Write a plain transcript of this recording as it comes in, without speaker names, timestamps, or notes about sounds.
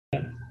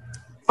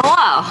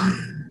Hello.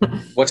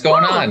 What's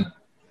going on?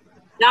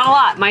 Not a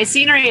lot. My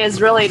scenery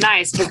is really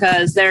nice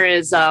because there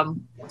is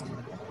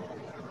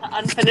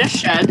unfinished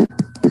shed,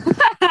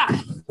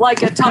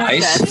 like a tough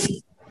Nice. shed.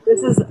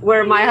 This is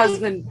where my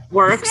husband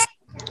works.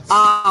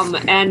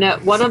 And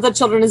one of the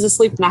children is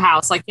asleep in the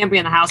house. I can't be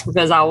in the house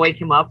because I'll wake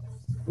him up.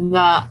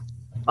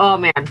 Oh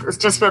man,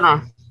 it's been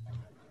a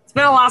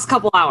last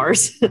couple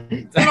hours.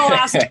 It's been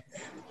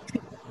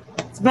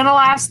the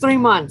last 3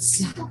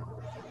 months.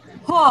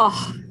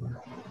 Oh,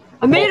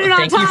 I made it on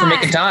time. Thank you for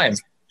making time.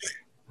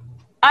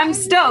 I'm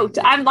stoked.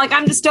 I'm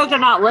just stoked I'm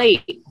not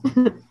late.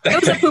 It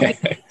was a poopy.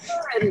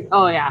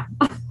 Oh yeah.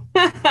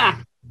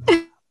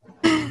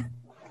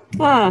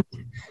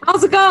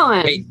 How's it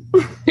going? Hey,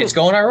 it's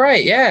going all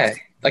right. Yeah.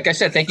 Like I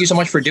said, thank you so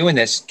much for doing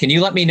this. Can you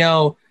let me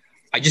know?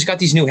 I just got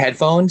these new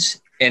headphones,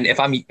 and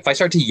if I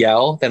start to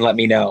yell, then let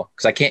me know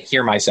because I can't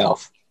hear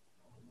myself.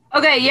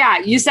 Okay, yeah,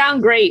 you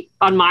sound great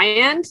on my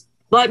end.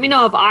 Let me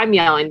know if I'm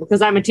yelling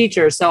because I'm a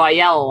teacher, so I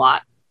yell a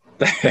lot.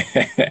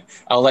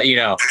 I'll let you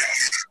know.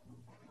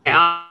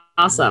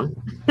 Awesome.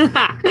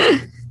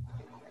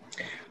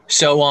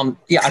 So,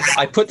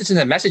 I put this in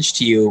a message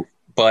to you,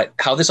 but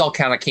how this all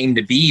kind of came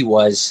to be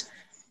was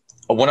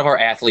one of our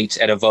athletes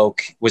at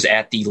Evoke was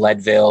at the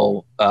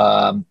Leadville,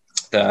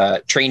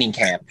 the training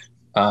camp,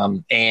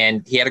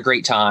 and he had a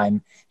great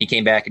time. He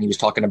came back and he was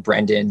talking to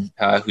Brendan,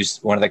 who's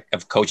one of the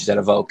coaches at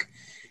Evoke,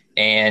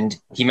 and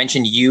he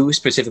mentioned you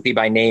specifically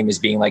by name as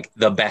being like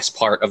the best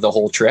part of the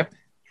whole trip.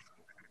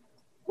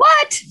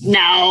 What?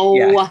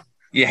 No.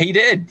 Yeah, he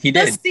did. He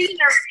the did. The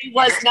scenery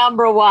was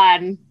number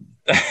one.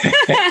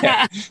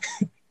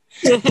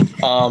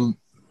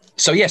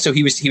 So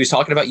he was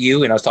talking about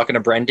you, and I was talking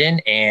to Brendan,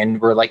 and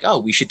we're like, oh,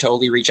 we should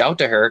totally reach out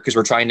to her because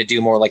we're trying to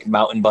do more like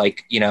mountain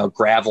bike,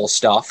 gravel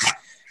stuff.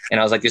 And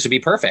I was like, this would be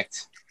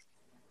perfect.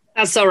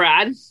 That's so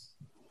rad.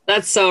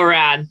 Oh,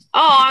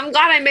 I'm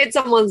glad I made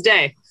someone's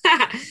day.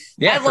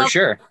 Yeah, for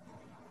sure.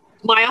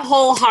 My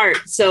whole heart.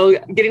 So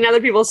getting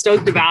other people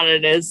stoked about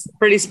it is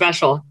pretty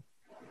special.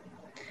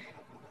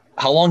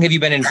 How long have you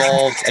been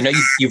involved? I know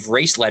you've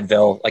raced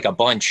Leadville like a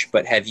bunch,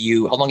 but how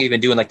long have you been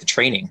doing like the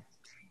training?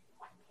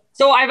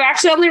 So I've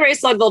actually only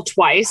raced Leadville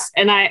twice,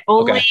 and I've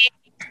only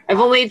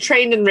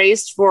trained and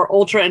raced for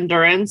ultra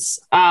endurance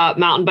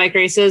mountain bike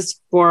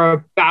races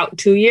for about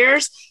 2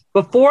 years.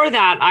 Before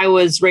that, I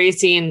was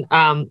racing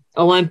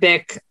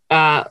Olympic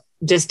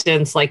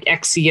distance like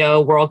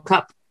XCO World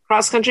Cup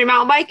cross country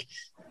mountain bike,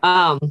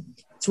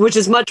 which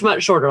is much,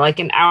 much shorter, like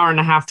an hour and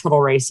a half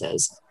total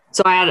races.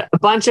 So I had a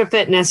bunch of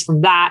fitness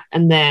from that.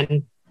 And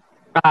then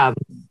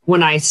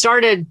when I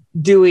started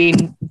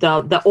doing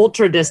the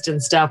ultra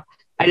distance stuff,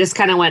 I just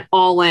kind of went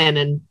all in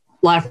and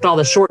left all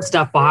the short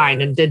stuff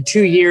behind and did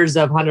 2 years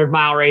of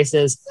 100-mile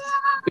races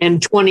in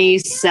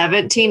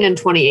 2017 and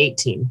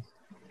 2018.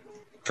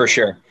 For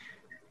sure.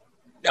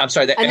 I'm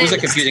sorry. That was a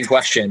confusing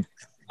question.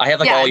 I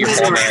have all your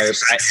Paul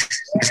Mayers.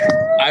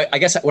 I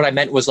guess what I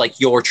meant was like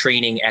your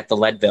training at the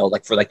Leadville,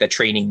 like for like the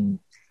training,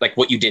 like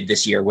what you did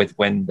this year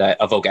when the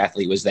Evoke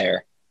athlete was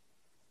there.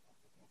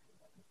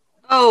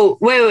 Oh,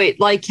 wait.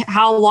 Like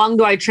how long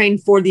do I train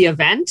for the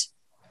event?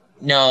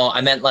 No, I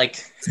meant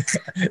like,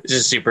 this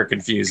is super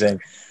confusing.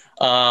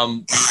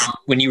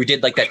 When you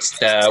did like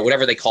that,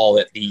 whatever they call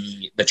it,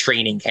 the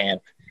training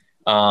camp,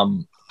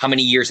 how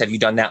many years have you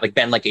done that? Like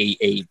been like a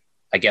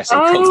coach at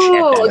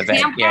that event?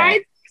 Camp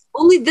ride?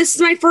 Only this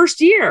is my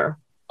first year.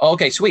 Oh,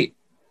 okay, sweet.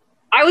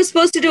 I was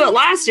supposed to do it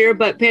last year,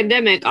 but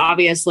pandemic,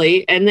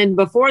 obviously. And then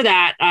before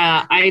that,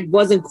 I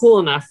wasn't cool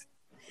enough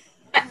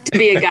to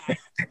be a guy.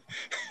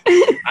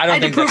 I don't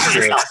think that's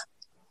true.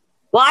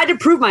 Well, I had to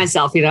prove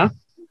myself,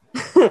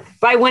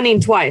 by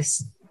winning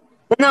twice.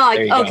 But no,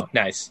 like, okay,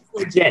 nice.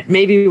 Legit.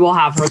 Maybe we'll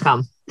have her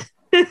come.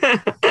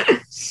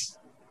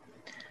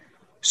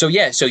 So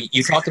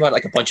you talked about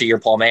like a bunch of your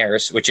Paul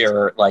Mayers, which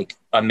are like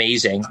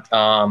amazing.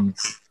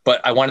 But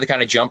I wanted to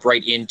kind of jump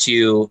right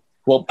into,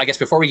 well, I guess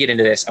before we get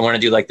into this, I want to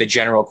do like the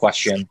general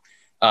question.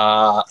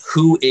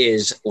 Who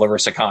is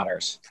Larissa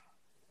Connors?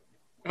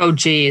 Oh,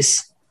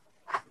 geez.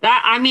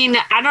 I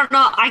don't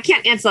know. I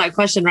can't answer that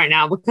question right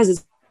now because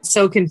it's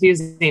so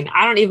confusing.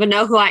 I don't even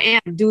know who I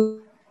am.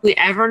 Do we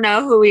ever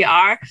know who we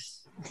are?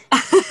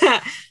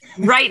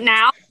 Right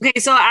now? Okay,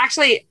 so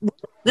actually,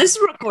 this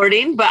is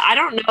recording, but I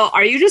don't know.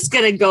 Are you just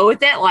going to go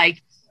with it?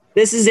 Like,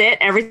 this is it?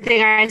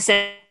 Everything I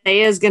say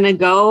is going to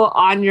go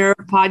on your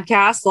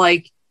podcast?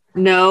 Like,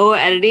 no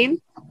editing?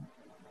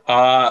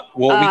 Well,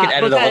 we can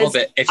edit a little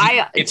bit.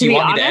 If you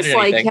want me to edit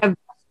anything.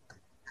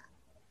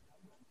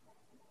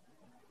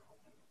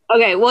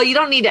 Okay, well, you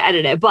don't need to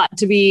edit it, but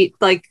to be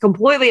like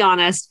completely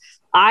honest,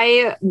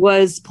 I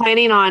was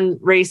planning on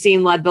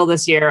racing Leadville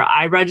this year.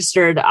 I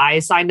registered. I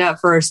signed up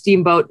for a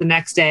Steamboat the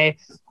next day.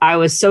 I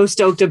was so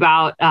stoked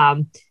about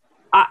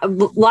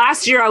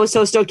last year. I was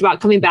so stoked about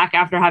coming back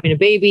after having a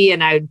baby,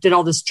 and I did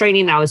all this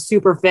training. I was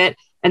super fit,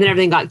 and then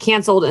everything got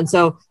canceled. And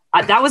so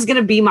that was going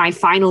to be my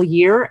final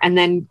year, and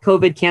then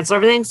COVID canceled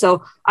everything.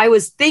 So I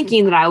was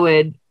thinking that I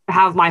would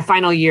have my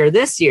final year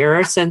this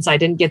year since I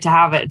didn't get to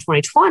have it in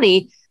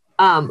 2020.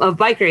 of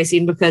bike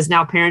racing because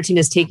now parenting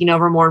is taking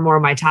over more and more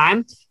of my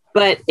time.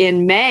 But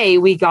in May,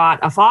 we got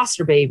a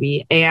foster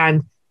baby,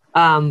 and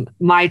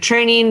my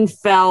training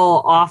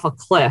fell off a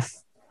cliff.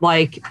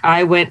 Like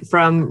I went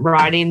from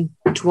riding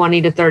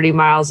 20 to 30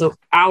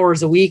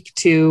 hours a week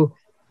to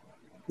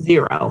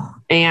 0.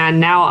 And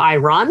now I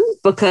run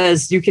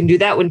because you can do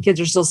that when kids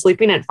are still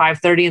sleeping at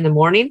 5:30 in the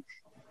morning,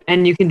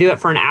 and you can do it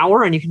for an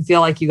hour and you can feel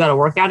like you got a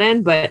workout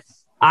in. But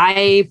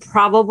I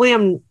probably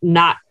am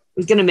not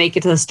going to make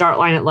it to the start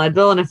line at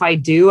Leadville. And if I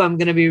do, I'm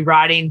going to be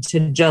riding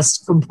to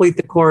just complete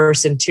the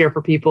course and cheer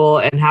for people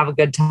and have a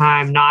good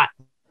time, not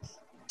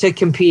to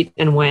compete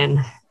and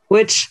win,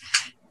 which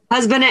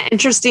has been an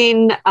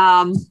interesting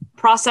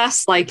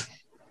process. Like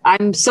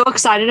I'm so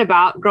excited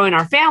about growing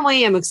our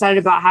family. I'm excited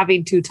about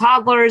having 2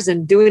 toddlers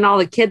and doing all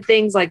the kid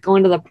things like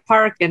going to the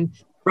park and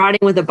riding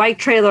with a bike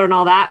trailer and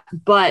all that.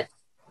 But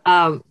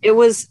it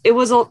was a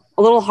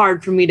little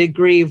hard for me to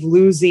grieve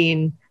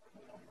losing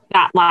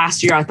that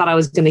last year. I thought I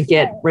was going to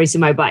get racing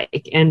my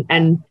bike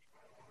and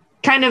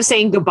kind of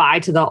saying goodbye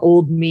to the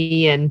old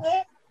me and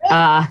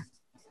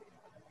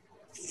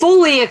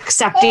fully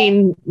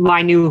accepting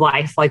my new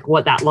life, like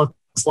what that looks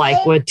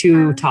like with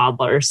 2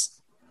 toddlers.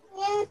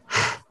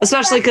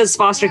 Especially because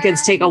foster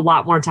kids take a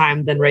lot more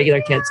time than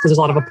regular kids because there's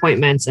a lot of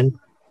appointments and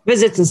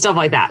visits and stuff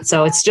like that.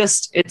 So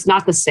it's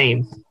not the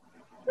same.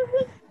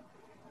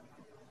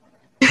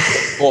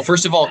 Well,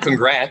 first of all,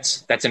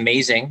 congrats. That's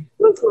amazing.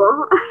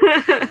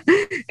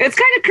 It's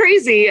kind of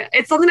crazy.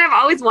 It's something I've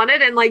always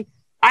wanted. And like,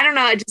 I don't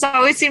know, it just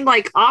always seemed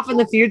like off in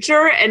the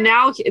future. And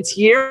now it's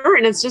here.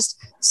 And it's just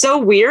so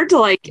weird to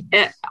like,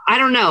 I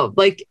don't know,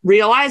 like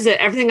realize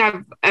that everything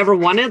I've ever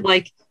wanted,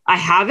 like I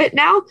have it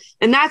now.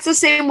 And that's the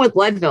same with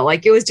Leadville.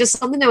 Like it was just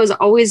something that was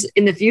always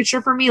in the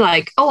future for me.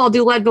 Like, oh, I'll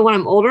do Leadville when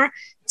I'm older.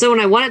 So when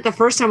I won it the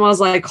first time, I was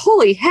like,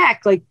 holy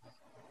heck, like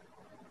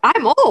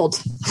I'm old.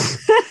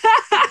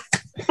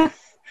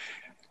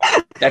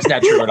 That's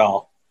not true at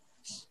all.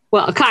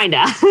 Well, kind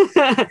of.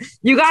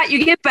 You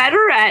get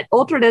better at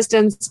ultra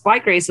distance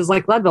bike races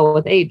like Leadville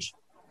with age.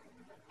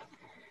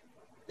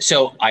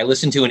 So I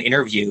listened to an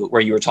interview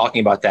where you were talking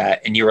about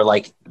that and you were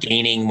like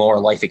gaining more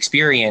life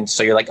experience.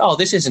 So you're like, oh,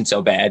 this isn't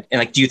so bad. And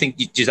like, do you think,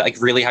 is that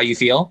like really how you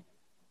feel?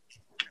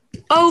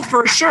 Oh,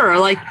 for sure.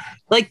 Like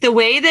the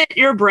way that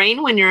your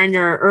brain, when you're in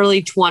your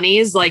early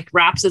 20s, like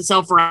wraps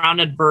itself around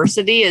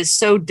adversity is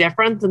so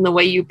different than the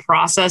way you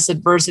process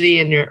adversity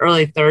in your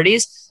early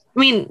 30s. I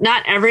mean,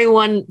 not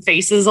everyone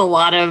faces a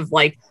lot of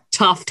like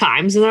tough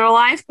times in their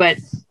life, but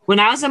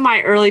when I was in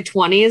my early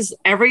 20s,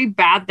 every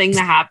bad thing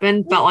that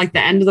happened felt like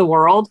the end of the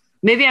world.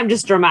 Maybe I'm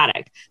just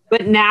dramatic,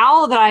 but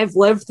now that I've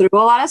lived through a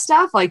lot of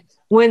stuff, like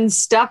when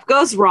stuff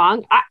goes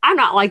wrong, I'm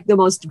not like the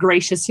most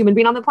gracious human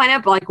being on the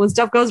planet, but like when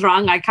stuff goes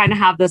wrong, I kind of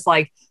have this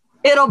like,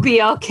 it'll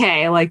be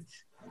okay. Like,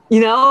 you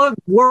know,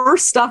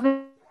 worse stuff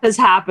has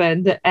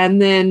happened.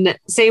 And then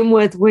same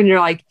with when you're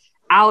like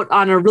out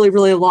on a really,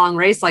 really long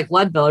race, like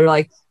Leadville, you're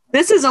like,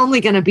 this is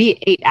only going to be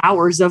 8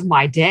 hours of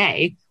my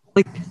day.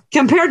 Like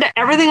compared to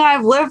everything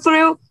I've lived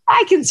through,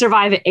 I can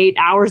survive 8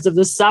 hours of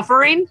the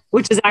suffering,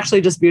 which is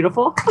actually just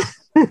beautiful.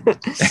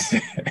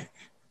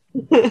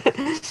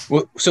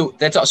 Well, so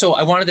that's also,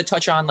 I wanted to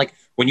touch on like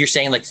when you're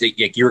saying like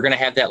you were going to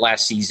have that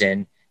last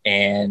season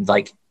and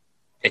like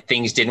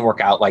things didn't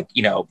work out, like,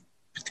 you know,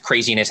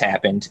 craziness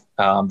happened,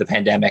 the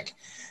pandemic.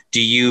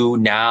 Do you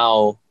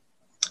now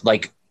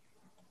like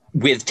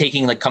with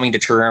taking like coming to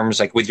terms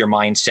like with your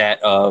mindset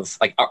of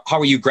like how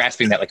are you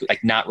grasping that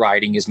like not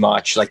riding as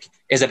much? Like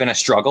has that been a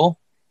struggle?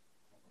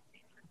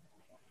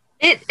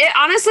 It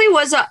honestly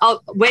was a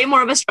way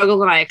more of a struggle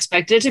than I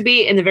expected it to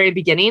be in the very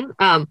beginning,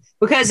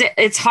 because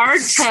it's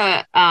hard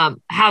to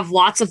have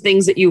lots of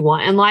things that you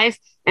want in life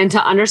and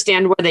to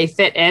understand where they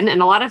fit in.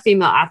 And a lot of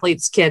female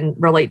athletes can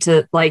relate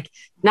to like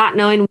not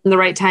knowing when the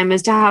right time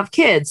is to have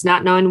kids,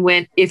 not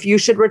knowing if you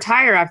should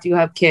retire after you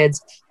have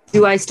kids.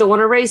 Do I still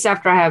want to race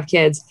after I have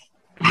kids?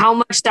 How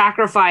much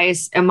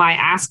sacrifice am I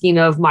asking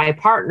of my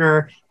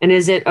partner? And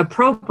is it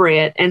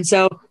appropriate? And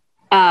so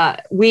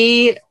I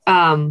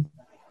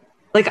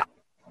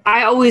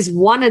always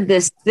wanted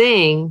this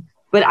thing,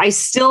 but I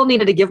still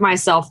needed to give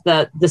myself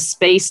the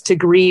space to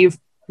grieve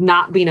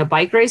not being a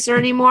bike racer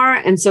anymore.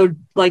 And so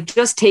like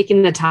just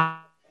taking the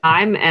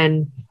time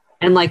and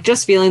like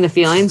just feeling the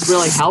feelings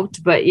really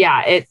helped. But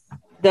yeah,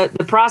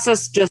 the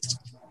process just,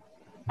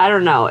 I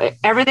don't know.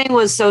 Everything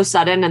was so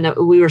sudden and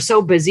we were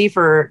so busy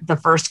for the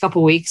first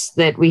couple of weeks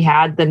that we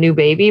had the new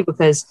baby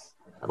because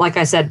like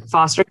I said,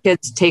 foster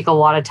kids take a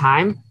lot of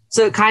time.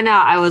 So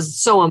I was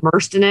so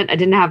immersed in it. I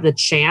didn't have the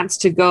chance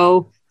to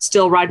go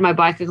still ride my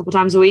bike a couple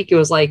times a week. It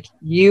was like,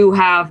 you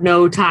have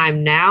no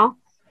time now.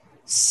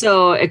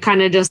 So it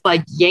kind of just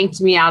like yanked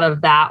me out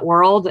of that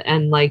world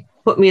and like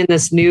put me in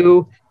this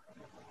new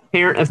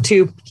parent of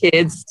 2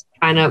 kids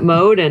kind of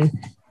mode. And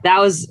that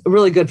was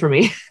really good for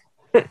me.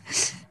 And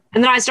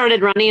then I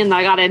started running and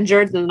I got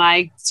injured. And then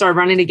I started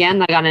running again.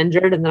 And I got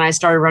injured and then I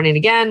started running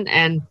again.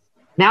 And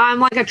now I'm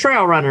like a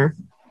trail runner.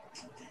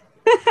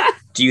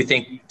 Do you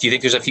think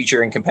there's a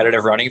future in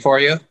competitive running for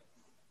you?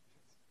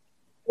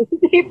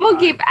 People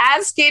keep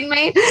asking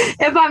me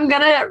if I'm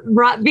gonna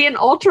be an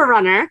ultra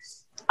runner,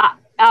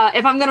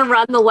 if I'm gonna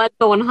run the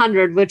Leadville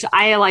 100, which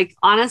I like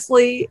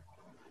honestly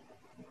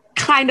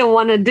kind of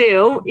want to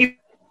do. A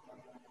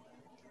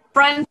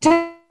friend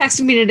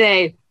texted me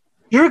today,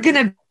 "You're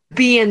gonna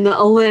be in the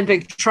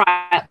Olympic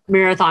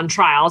marathon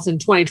trials in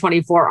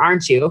 2024,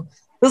 aren't you?"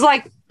 I was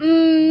like,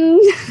 no,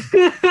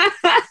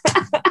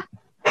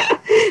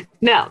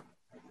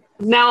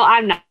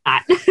 I'm not.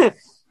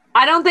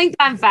 I don't think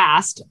I'm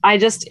fast. I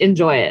just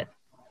enjoy it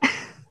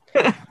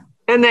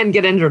and then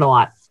get injured a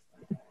lot.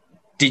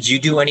 Did you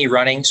do any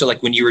running? So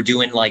like when you were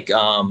doing like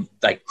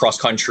cross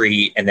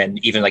country and then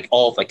even like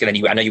and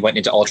then I know you went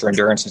into ultra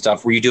endurance and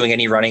stuff. Were you doing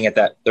any running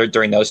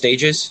during those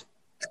stages?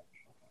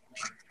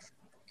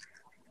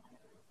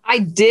 I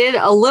did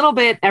a little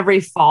bit every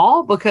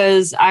fall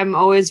because I'm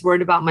always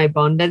worried about my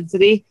bone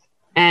density.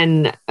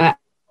 And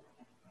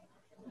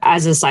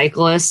as a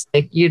cyclist,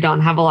 like you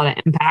don't have a lot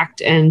of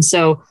impact. And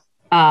so,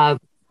 and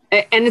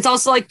it's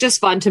also like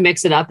just fun to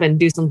mix it up and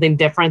do something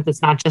different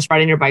that's not just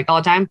riding your bike all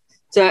the time.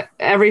 So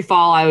every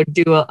fall I would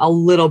do a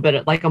little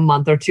bit, like a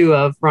month or two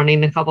of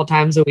running a couple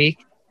times a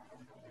week.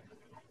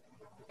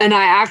 And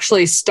I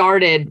actually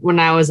started when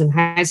I was in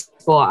high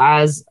school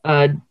as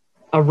a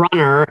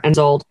runner and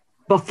sold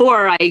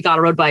before I got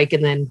a road bike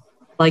and then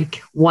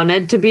like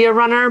wanted to be a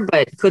runner,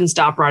 but couldn't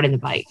stop riding the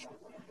bike.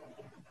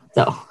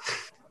 So.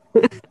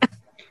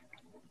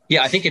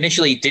 Yeah, I think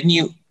initially, did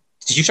you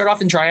start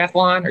off in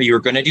triathlon or you were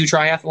going to do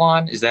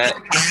triathlon? Is that?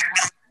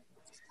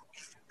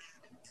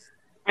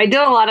 I do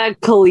a lot of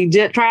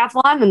collegiate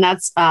triathlon, and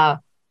that's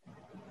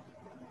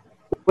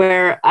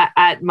where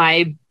at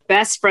my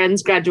best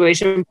friend's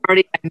graduation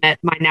party, I met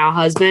my now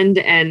husband,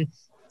 and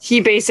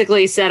he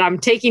basically said, "I'm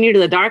taking you to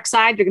the dark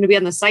side. You're going to be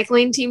on the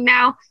cycling team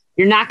now.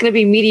 You're not going to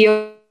be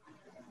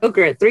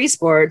mediocre at 3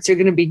 sports. You're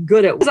going to be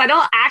good at." Because I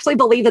don't actually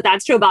believe that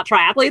that's true about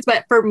triathletes,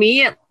 but for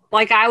me,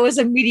 like I was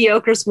a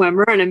mediocre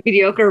swimmer and a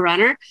mediocre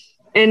runner,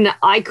 and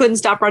I couldn't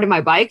stop riding my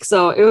bike.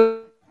 So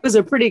it was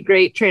a pretty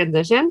great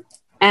transition.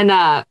 And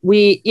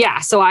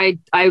so I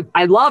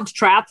loved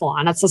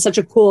triathlon. That's such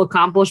a cool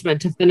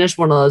accomplishment to finish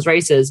one of those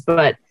races.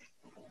 But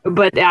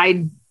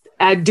I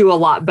do a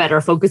lot better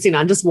focusing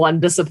on just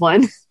one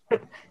discipline.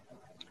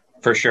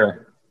 For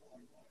sure.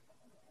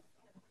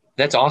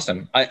 That's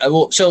awesome.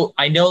 So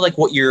I know like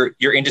what you're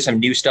into some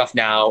new stuff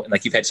now, and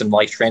like you've had some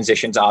life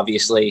transitions,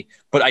 obviously.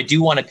 But I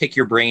do want to pick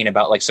your brain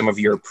about like some of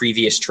your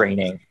previous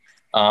training.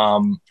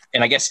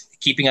 And I guess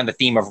keeping on the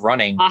theme of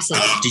running, awesome.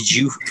 Did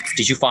you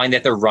find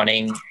that the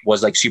running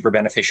was like super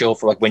beneficial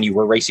for like when you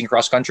were racing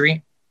cross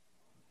country?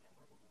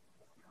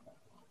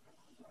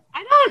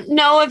 I don't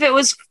know if it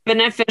was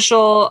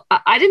beneficial.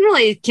 I didn't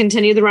really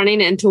continue the running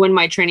into when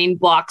my training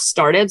block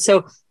started.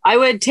 So I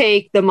would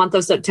take the month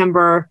of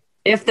September,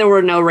 if there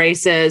were no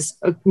races,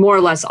 more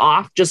or less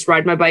off, just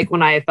ride my bike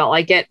when I felt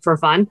like it for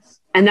fun.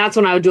 And that's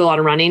when I would do a lot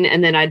of running.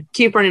 And then I'd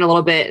keep running a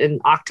little bit in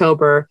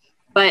October.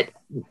 But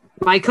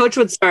my coach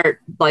would start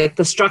like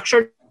the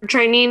structured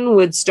training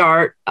would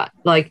start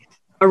like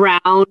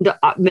around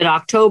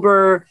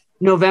mid-October.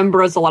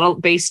 November is a lot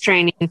of base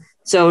training.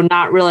 So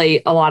not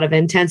really a lot of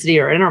intensity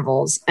or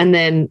intervals. And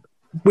then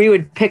we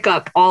would pick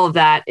up all of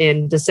that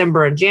in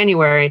December and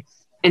January.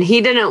 And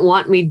he didn't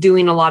want me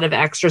doing a lot of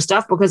extra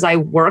stuff because I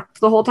worked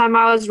the whole time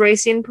I was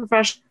racing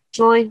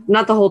professionally.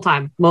 Not the whole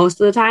time,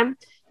 most of the time.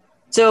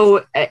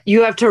 So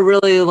you have to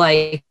really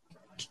like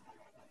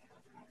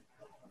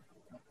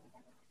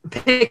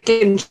pick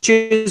and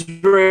choose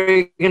where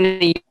you're going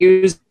to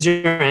use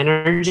your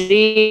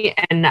energy.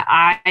 And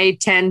I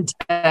tend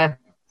to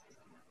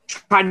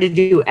try to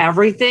do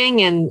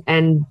everything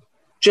and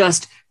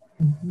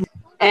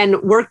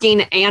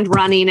working and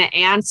running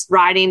and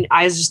riding.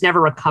 I was just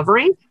never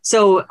recovering.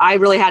 So I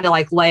really had to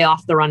like lay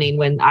off the running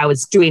when I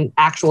was doing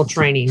actual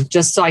training,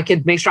 just so I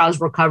could make sure I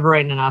was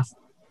recovering enough.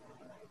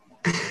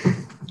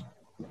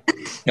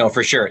 No,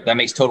 for sure. That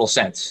makes total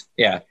sense.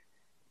 Yeah.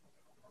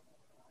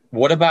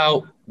 What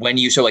about when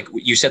you said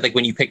like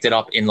when you picked it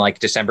up in like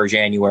December,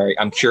 January,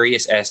 I'm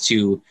curious as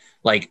to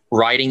like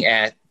riding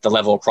at the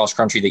level of cross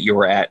country that you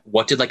were at,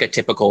 what did like a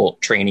typical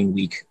training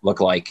week look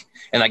like?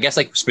 And I guess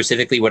like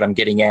specifically what I'm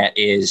getting at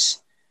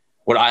is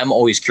what I'm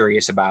always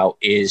curious about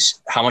is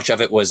how much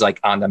of it was like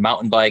on the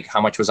mountain bike,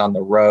 how much was on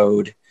the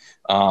road,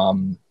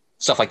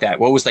 stuff like that.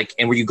 What was like,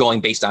 and were you going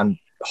based on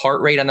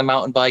heart rate on the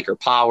mountain bike or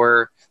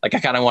power? Like I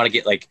kind of want to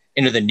get like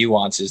into the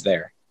nuances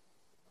there.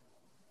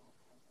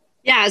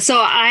 Yeah, so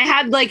I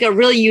had like a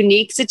really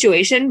unique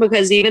situation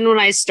because even when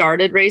I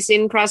started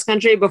racing cross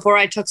country, before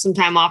I took some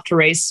time off to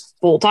race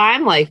full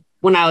time, like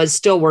when I was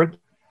still working,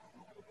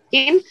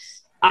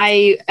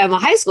 I am a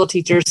high school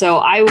teacher. So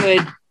I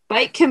would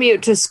bike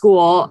commute to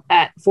school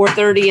at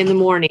 4:30 in the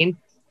morning,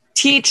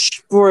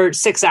 teach for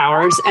 6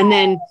 hours, and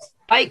then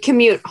bike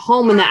commute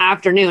home in the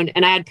afternoon.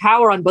 And I had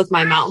power on both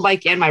my mountain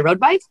bike and my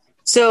road bike.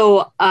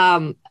 So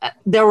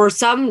there were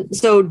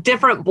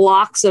different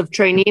blocks of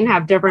training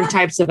have different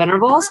types of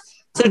intervals.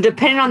 So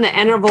depending on the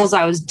intervals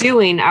I was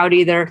doing, I would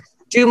either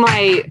do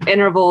my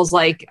intervals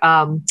like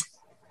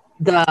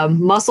the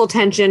muscle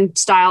tension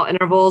style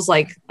intervals,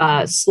 like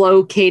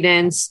slow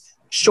cadence,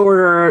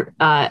 shorter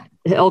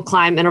hill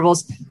climb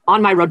intervals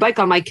on my road bike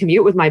on my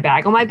commute with my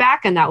bag on my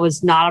back. And that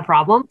was not a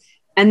problem.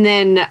 And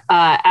then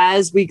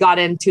as we got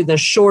into the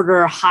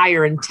shorter,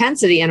 higher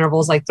intensity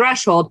intervals like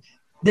threshold,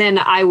 then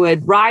I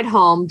would ride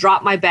home,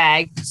 drop my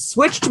bag,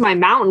 switch to my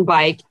mountain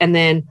bike. And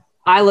then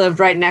I lived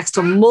right next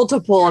to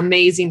multiple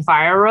amazing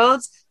fire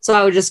roads. So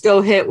I would just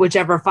go hit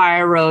whichever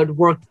fire road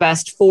worked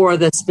best for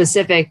the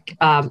specific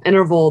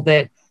interval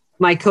that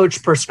my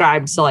coach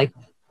prescribed. So like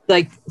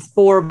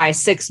 4 by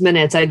 6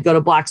 minutes, I'd go to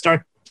Black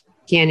Star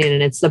Canyon,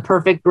 and it's the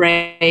perfect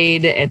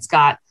grade. It's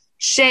got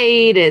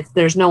shade.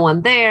 There's no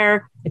one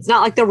there. It's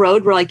not like the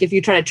road where, like, if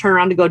you try to turn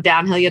around to go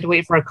downhill, you have to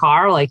wait for a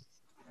car. Like,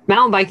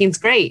 mountain biking's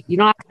great. You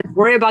don't have to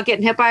worry about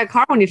getting hit by a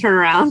car when you turn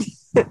around.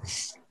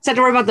 Just have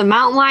to worry about the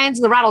mountain lions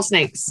and the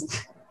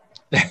rattlesnakes.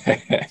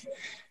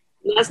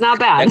 That's not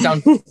bad.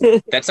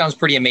 That sounds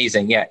pretty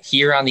amazing. Yeah.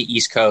 Here on the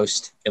East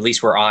Coast, at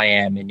least where I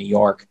am in New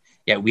York,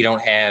 we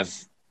don't have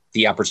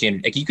the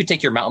opportunity. Like, you could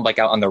take your mountain bike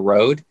out on the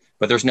road,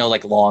 but there's no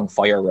like long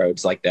fire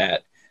roads like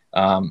that.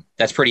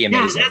 That's pretty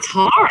amazing. Yeah, that's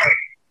hard.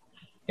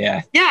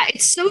 Yeah. Yeah.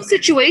 It's so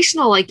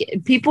situational.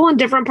 Like, people in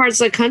different parts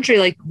of the country,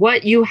 like,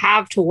 what you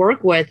have to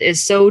work with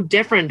is so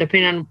different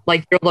depending on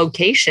like your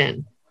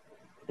location.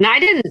 And I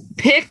didn't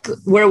pick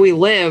where we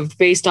lived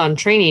based on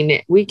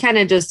training. We kind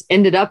of just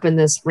ended up in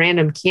this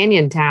random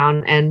canyon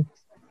town, and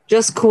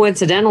just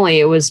coincidentally,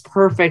 it was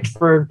perfect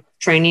for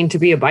training to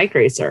be a bike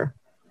racer.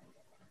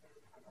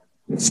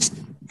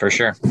 For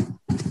sure.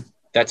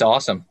 That's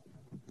awesome.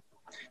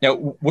 Now,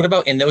 what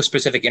about in those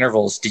specific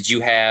intervals? Did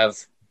you have,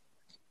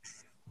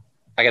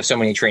 I have so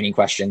many training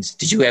questions.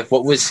 Did you have,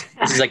 this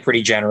is like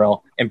pretty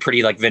general and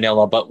pretty like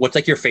vanilla, but what's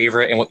like your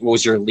favorite and what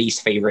was your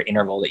least favorite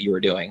interval that you were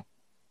doing?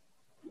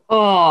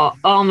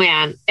 Oh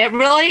man. It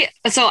really,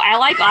 so I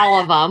like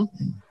all of them.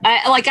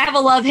 I have a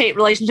love-hate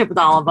relationship with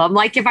all of them.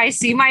 Like, if I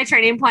see my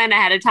training plan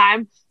ahead of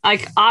time,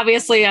 like,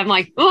 obviously I'm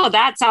like, oh,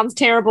 that sounds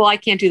terrible. I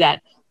can't do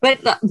that.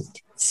 But the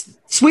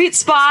sweet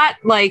spot,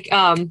 like,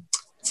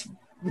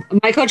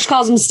 my coach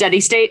calls them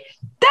steady state.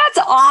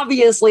 That's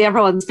obviously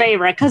everyone's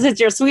favorite because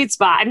it's your sweet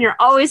spot and you're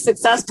always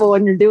successful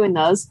when you're doing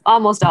those,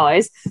 almost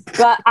always.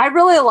 But I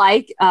really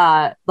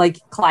like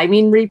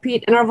climbing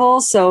repeat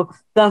intervals. So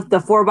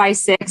the 4 by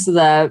 6,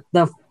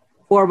 the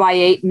 4 by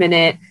 8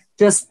 minute,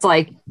 just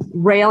like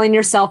railing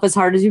yourself as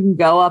hard as you can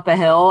go up a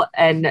hill,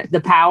 and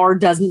the power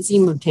doesn't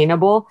seem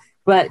obtainable,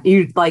 but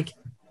you like,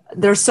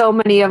 there's so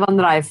many of them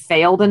that I've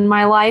failed in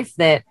my life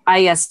that,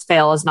 I guess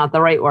fail is not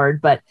the right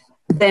word, but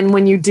then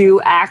when you do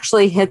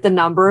actually hit the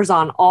numbers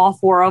on all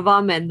 4 of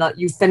them and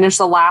you finish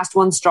the last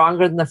one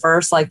stronger than the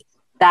first, like,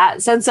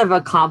 that sense of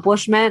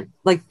accomplishment,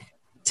 like,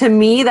 to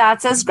me,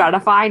 that's as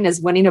gratifying as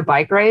winning a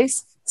bike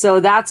race. So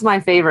that's my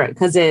favorite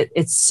because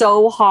it's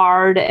so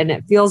hard and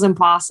it feels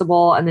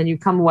impossible. And then you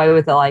come away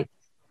with it like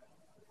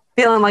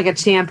feeling like a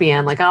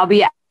champion. Like, I'll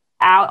be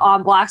out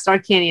on Black Star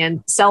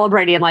Canyon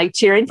celebrating, like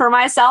cheering for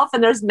myself,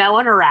 and there's no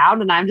one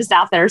around and I'm just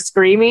out there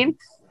screaming,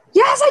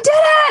 yes, I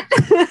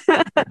did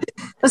it.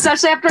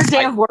 Especially after a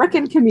day of work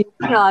and commute.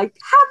 You're like,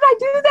 how did I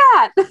do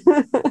that?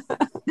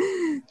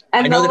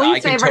 And I know that I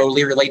can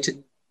totally relate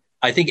to,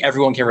 I think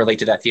everyone can relate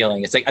to that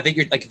feeling. It's like, I think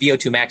you're like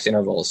VO2 max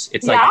intervals.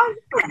 It's like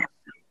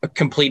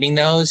completing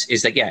those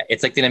is like,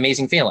 it's like an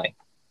amazing feeling.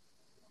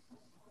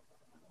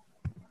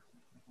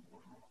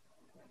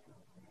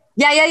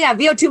 Yeah.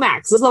 VO2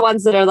 max. Those are the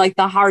ones that are like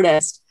the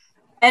hardest.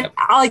 And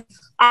I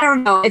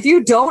don't know, if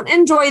you don't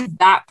enjoy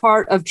that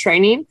part of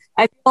training,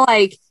 I feel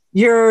like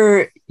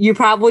you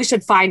probably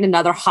should find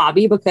another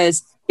hobby,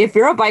 because if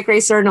you're a bike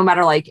racer, no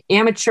matter like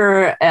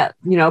amateur,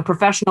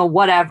 professional,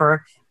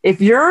 whatever, if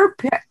you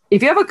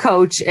have a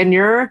coach and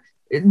you're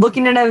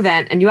looking at an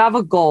event and you have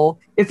a goal,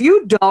 if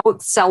you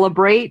don't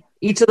celebrate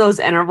each of those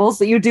intervals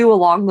that you do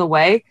along the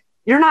way,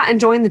 you're not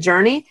enjoying the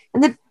journey.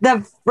 And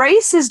the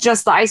race is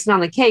just the icing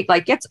on the cake.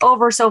 Like, it's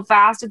over so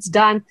fast, it's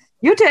done.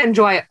 You have to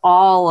enjoy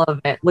all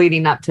of it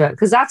leading up to it,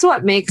 because that's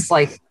what makes,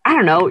 like, I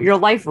don't know, your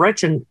life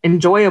rich and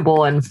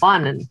enjoyable and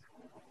fun. And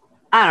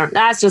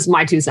that's just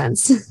my 2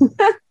 cents.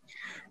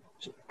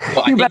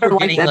 Well, I think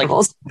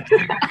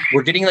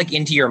we're getting like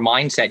into your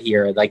mindset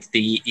here. Like,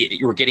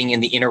 we're getting in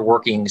the inner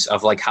workings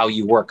of like how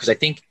you work. Because I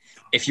think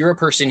if you're a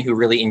person who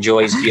really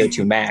enjoys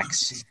VO2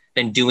 max,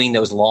 then doing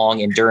those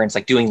long endurance,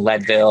 like doing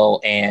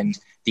Leadville and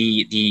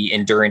the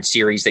endurance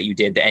series that you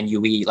did, the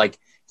NUE, like,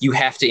 you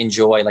have to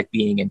enjoy like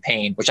being in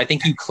pain, which I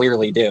think you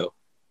clearly do.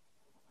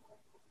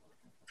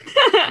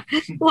 A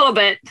little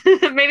bit,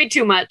 maybe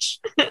too much.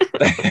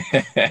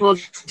 A little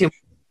too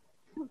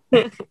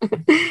much.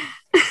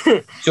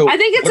 So I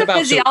think it's a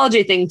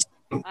physiology thing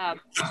too.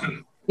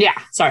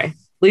 Sorry.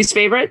 Least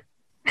favorite?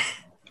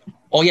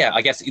 Oh yeah,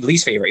 I guess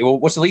least favorite. Well,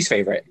 what's the least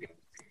favorite?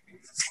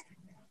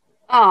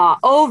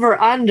 Over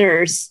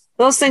unders.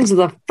 Those things are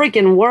the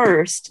freaking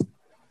worst.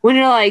 When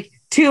you're like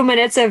 2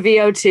 minutes of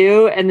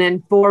VO2 and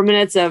then 4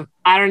 minutes of,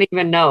 I don't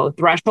even know,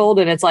 threshold.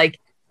 And it's like,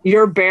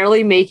 you're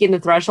barely making the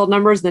threshold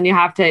numbers. Then you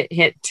have to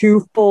hit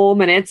 2 full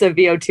minutes of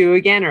VO2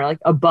 again, or like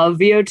above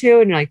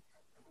VO2. And you're like,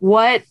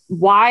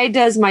 why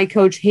does my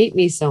coach hate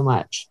me so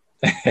much?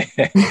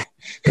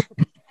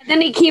 And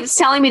then he keeps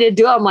telling me to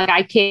do them. Like,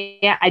 I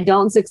can't, I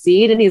don't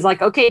succeed. And he's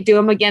like, okay, do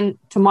them again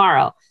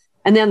tomorrow.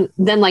 And then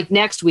like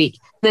next week,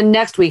 and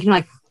I'm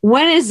like,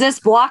 when is this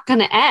block going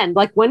to end?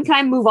 Like, when can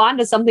I move on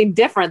to something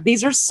different?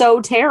 These are so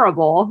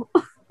terrible.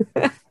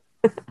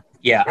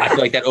 Yeah. I feel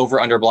like that over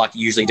under block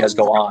usually does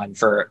go on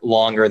for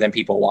longer than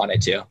people want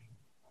it to.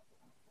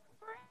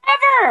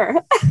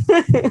 Ever.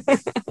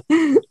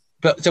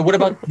 But so what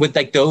about with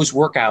like those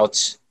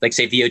workouts, like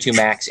say VO2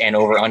 max and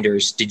over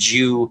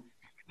unders,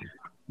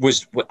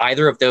 was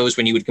either of those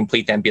when you would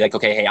complete them be like,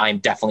 okay, hey, I'm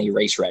definitely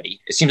race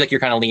ready? It seems like you're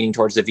kind of leaning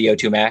towards the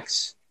VO2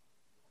 max.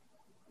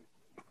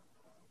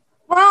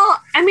 Well,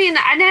 I mean,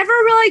 I never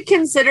really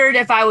considered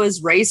if I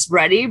was race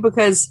ready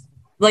because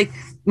like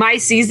my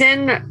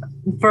season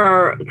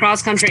for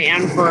cross country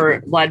and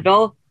for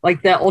Leadville,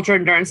 like the ultra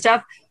endurance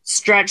stuff,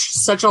 stretched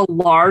such a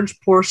large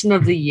portion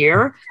of the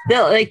year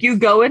that like you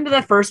go into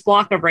the first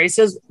block of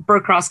races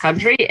for cross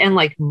country in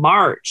like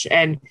March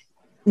and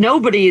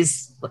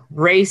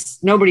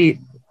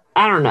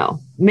I don't know,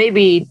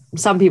 maybe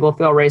some people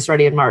feel race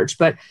ready in March,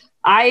 but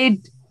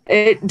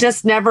it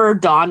just never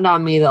dawned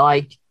on me that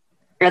like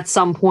at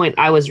some point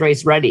I was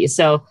race ready.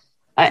 So,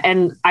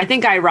 and I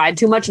think I ride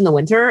too much in the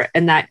winter,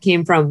 and that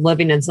came from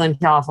living in Southern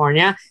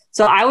California.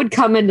 So I would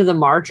come into the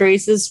March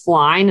races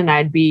flying and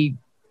I'd be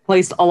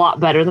placed a lot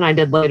better than I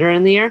did later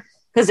in the year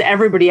because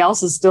everybody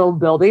else is still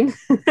building.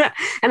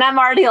 And I'm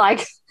already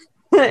like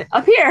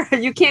up here,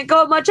 you can't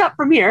go much up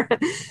from here.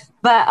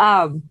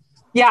 But,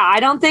 yeah, I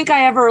don't think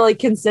I ever really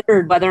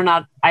considered whether or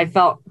not I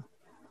felt,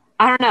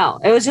 I don't know.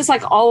 It was just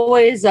like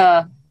always,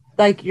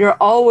 like you're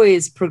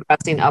always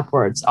progressing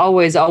upwards,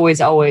 always,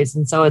 always, always.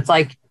 And so it's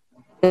like,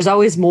 there's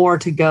always more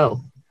to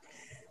go.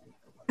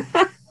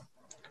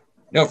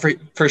 No,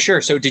 for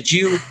sure. So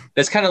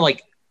that's kind of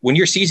like when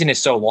your season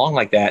is so long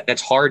like that,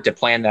 that's hard to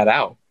plan that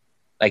out.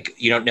 Like,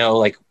 you don't know,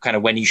 like kind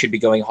of when you should be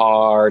going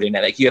hard and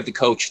like you have the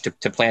coach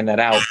to plan that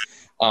out.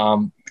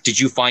 Did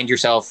you find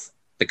yourself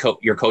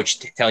your coach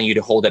telling you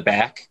to hold it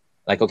back?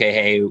 Like, okay,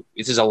 hey,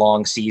 this is a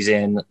long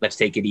season. Let's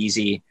take it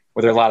easy.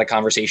 Were there a lot of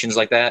conversations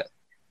like that?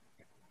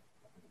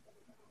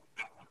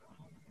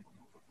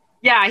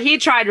 Yeah, he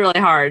tried really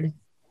hard,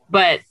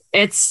 but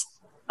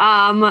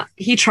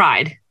he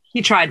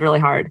tried really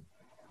hard.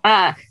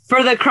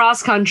 For the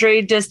cross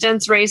country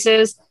distance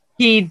races,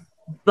 he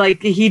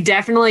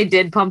definitely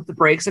did pump the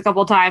brakes a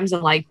couple times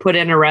and like put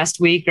in a rest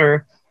week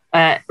or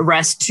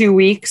rest 2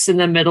 weeks in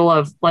the middle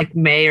of like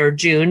May or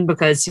June,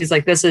 because he's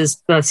like,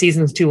 the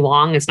season's too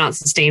long. It's not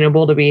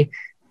sustainable to be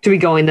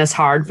going this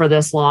hard for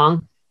this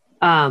long.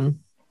 And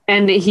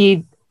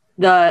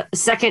the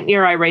second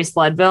year I raced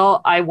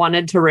Leadville, I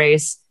wanted to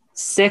race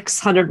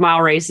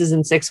 600-mile races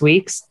in 6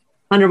 weeks,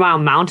 100-mile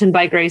mountain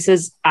bike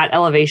races at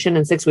elevation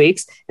in 6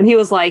 weeks. And he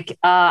was like,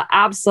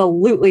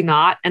 absolutely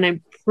not. And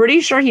I'm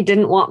pretty sure he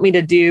didn't want me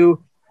to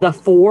do the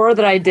 4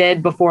 that I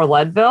did before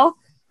Leadville.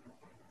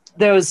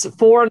 There was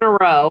 4 in a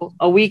row,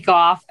 a week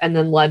off, and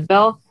then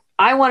Leadville.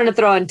 I wanted to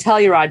throw in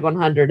Telluride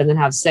 100 and then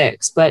have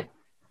 6, but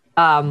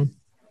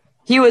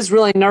he was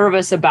really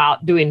nervous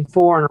about doing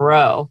 4 in a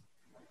row.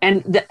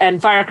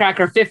 And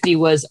Firecracker 50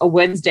 was a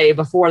Wednesday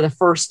before the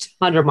first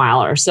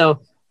 100-miler.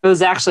 So it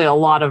was actually a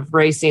lot of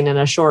racing in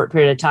a short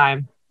period of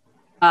time.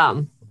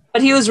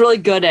 But he was really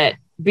good at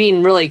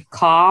being really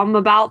calm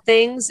about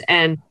things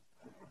and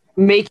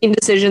making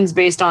decisions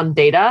based on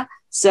data.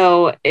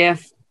 So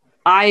if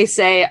I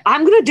say,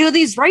 I'm going to do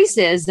these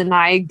races and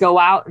I go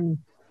out and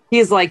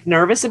he's like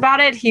nervous about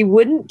it, he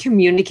wouldn't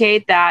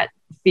communicate that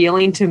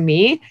feeling to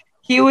me.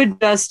 He would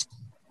just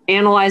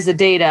analyze the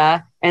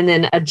data and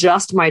then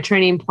adjust my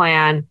training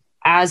plan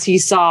as he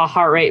saw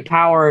heart rate,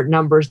 power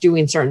numbers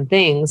doing certain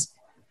things.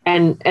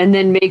 And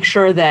then make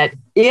sure that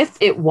if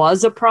it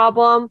was a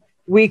problem,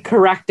 we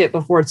correct it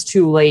before it's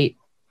too late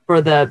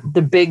for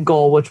the big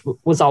goal, which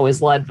was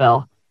always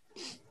Leadville.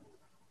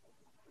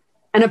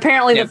 And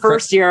apparently the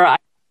first year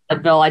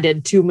I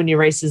did too many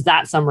races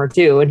that summer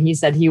too. And he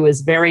said he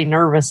was very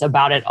nervous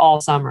about it all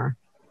summer.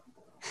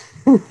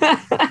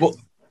 Well,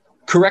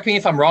 correct me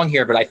if I'm wrong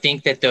here, but I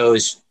think that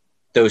those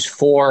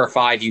 4 or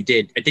 5 you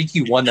did, I think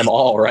you won them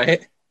all,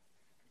 right?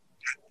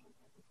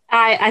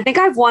 I think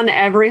I've won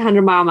every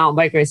 100-mile mountain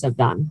bike race I've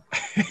done.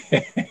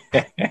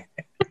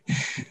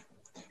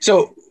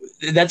 So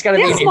that's got to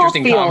be an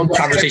interesting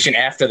conversation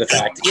after the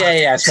fact.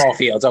 Yeah, small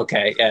fields.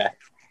 Okay, yeah.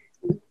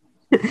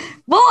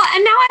 Well,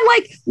 and now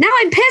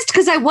I'm pissed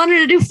because I wanted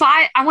to do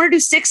 5. I want to do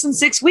 6 in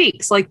 6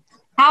 weeks. Like,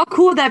 how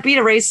cool would that be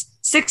to race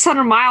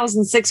 600 miles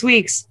in 6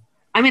 weeks?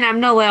 I mean, I'm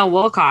no Lael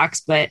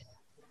Wilcox, but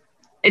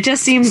it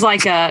just seems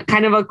like a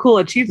kind of a cool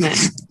achievement.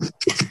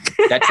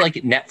 That's like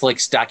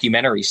Netflix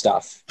documentary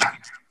stuff.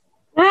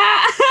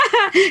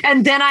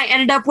 And then I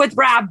ended up with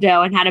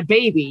Rhabdo and had a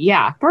baby.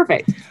 Yeah,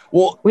 perfect.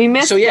 Well, we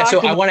missed. So yeah,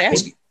 so I want to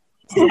ask you.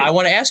 I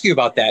want to ask you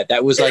about that.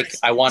 That was like,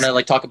 I want to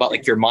like talk about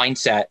like your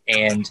mindset,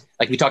 and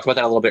like we talked about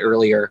that a little bit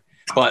earlier.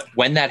 But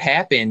when that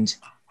happened,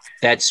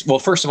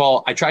 first of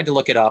all, I tried to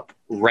look it up.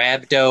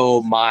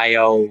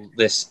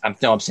 Rhabdomyolysis.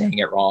 I'm saying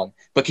it wrong.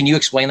 but can you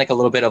explain like a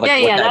little bit of like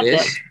what that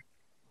is?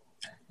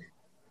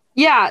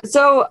 Yeah.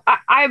 So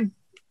I'm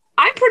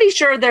pretty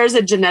sure there's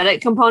a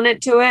genetic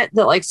component to it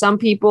that like some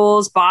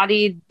people's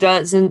body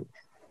doesn't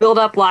build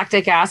up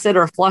lactic acid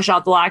or flush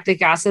out the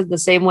lactic acid the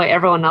same way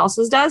everyone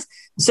else's does.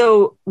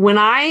 So when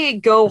I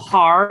go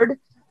hard,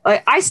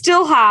 like I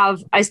still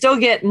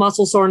get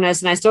muscle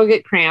soreness and I still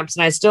get cramps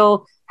and I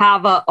still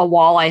have a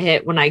wall I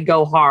hit when I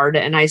go hard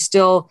and I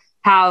still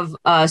have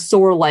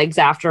sore legs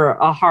after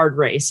a hard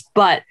race.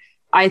 But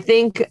I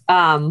think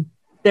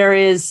there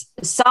is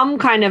some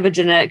kind of a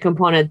genetic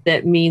component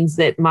that means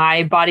that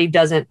my body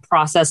doesn't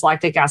process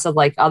lactic acid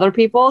like other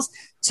people's.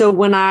 So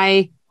when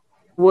I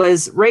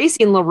was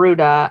racing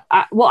Laruda,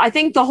 I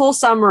think the whole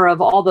summer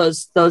of all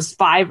those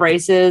 5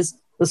 races,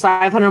 those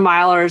 500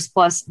 milers,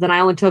 plus then I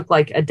only took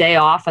like a day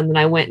off and then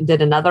I went and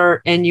did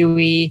another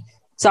NUE.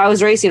 So I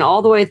was racing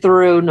all the way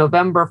through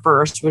November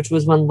 1st, which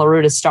was when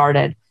Laruda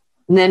started.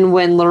 And then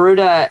when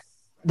Laruda,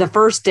 the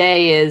first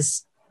day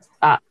is,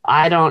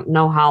 I don't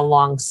know how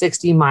long,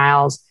 60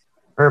 miles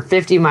or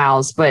 50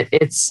 miles, but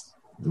it's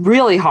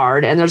really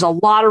hard. And there's a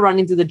lot of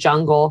running through the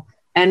jungle.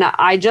 And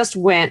I just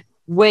went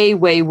way,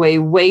 way, way,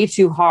 way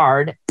too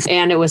hard.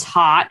 And it was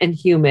hot and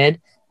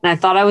humid. And I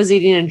thought I was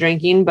eating and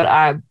drinking, but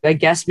I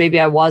guess maybe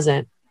I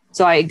wasn't.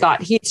 So I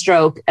got heat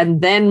stroke.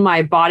 And then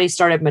my body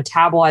started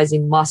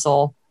metabolizing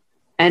muscle.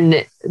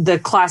 And the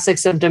classic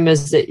symptom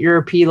is that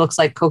your pee looks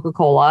like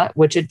Coca-Cola,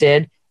 which it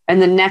did.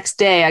 And the next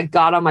day I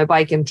got on my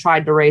bike and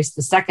tried to race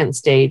the second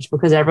stage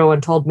because everyone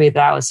told me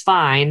that I was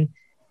fine.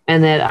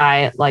 And that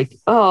I like,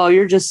 oh,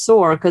 you're just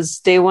sore because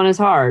day 1 is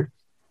hard.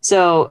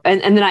 So,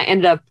 and then I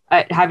ended up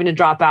having to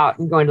drop out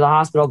and going to the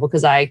hospital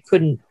because I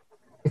couldn't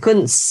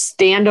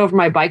stand over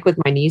my bike with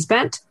my knees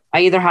bent.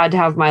 I either had to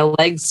have my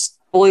legs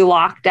fully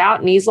locked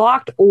out, knees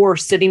locked, or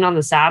sitting on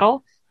the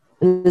saddle.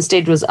 And the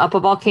stage was up a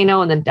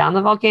volcano and then down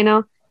the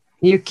volcano.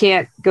 You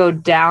can't go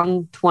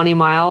down 20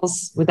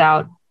 miles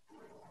without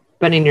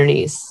bending your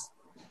knees.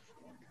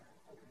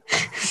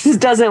 This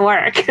doesn't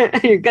work.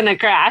 You're going to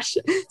crash.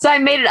 So I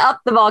made it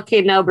up the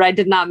volcano, but I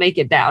did not make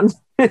it down.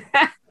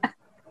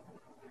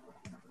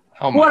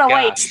 Oh my what a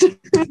gosh. waste.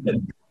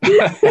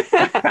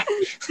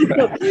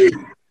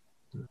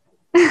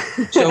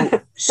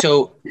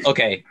 So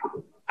okay.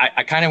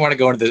 I kind of want to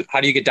go into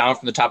how do you get down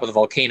from the top of the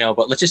volcano,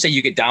 but let's just say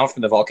you get down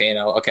from the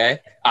volcano. Okay.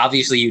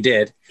 Obviously you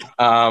did.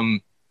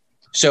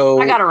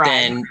 So I got a ride.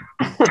 Then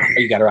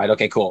you got a ride.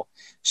 Okay, cool.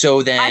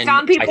 So then I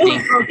found people who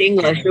spoke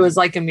English. It was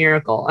like a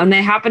miracle. And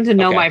they happened to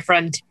know my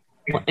friend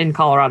in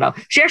Colorado.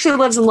 She actually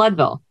lives in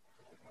Leadville.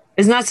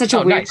 Isn't that such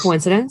a weird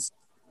coincidence?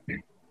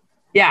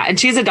 Yeah. And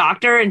she's a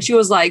doctor. And she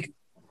was like,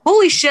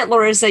 holy shit,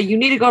 Larissa, you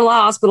need to go to the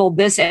hospital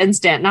this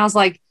instant. And I was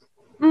like,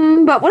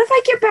 but what if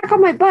I get back on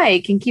my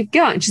bike and keep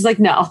going? She's like,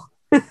 no,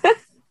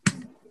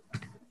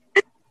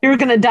 you're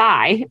going to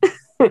die.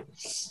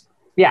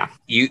 Yeah.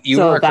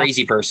 You are a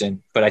crazy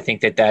person, but I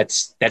think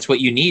that's what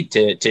you need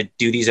to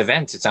do these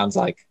events. It sounds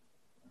like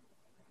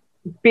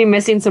be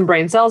missing some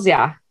brain cells.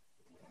 Yeah.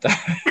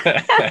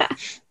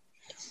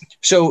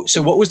 So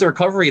what was the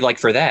recovery like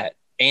for that?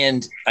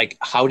 And like,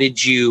 how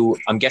did you,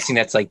 I'm guessing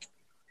that's like,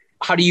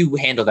 how do you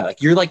handle that?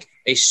 Like, you're like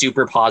a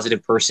super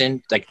positive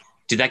person. Like,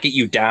 did that get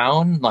you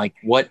down? Like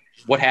what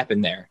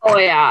happened there? Oh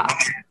yeah.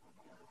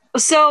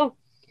 So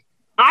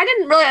I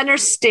didn't really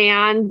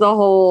understand the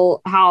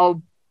whole,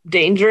 how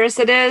dangerous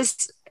it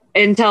is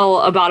until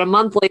about a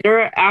month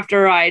later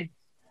after I'd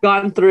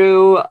gone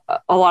through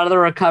a lot of the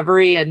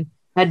recovery and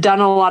had done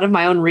a lot of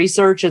my own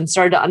research and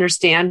started to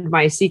understand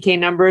my CK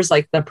numbers,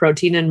 like the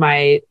protein in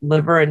my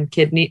liver and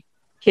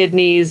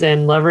kidneys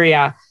and liver.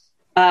 Yeah.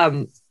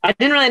 I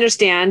didn't really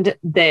understand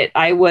that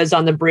I was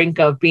on the brink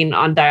of being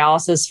on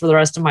dialysis for the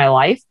rest of my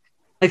life.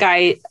 Like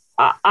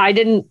I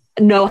didn't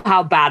know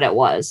how bad it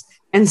was.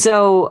 And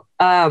so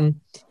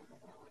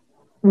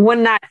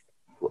when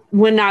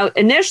I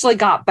initially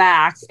got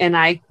back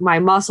and my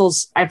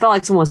muscles, I felt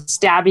like someone was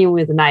stabbing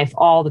me with a knife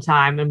all the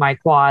time in my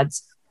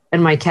quads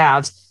and my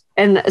calves.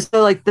 And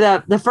so like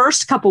the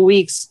first couple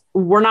weeks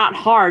were not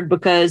hard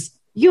because,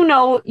 you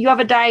have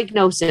a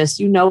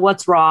diagnosis,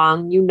 what's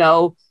wrong,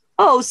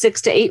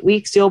 6 to 8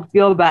 weeks, you'll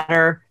feel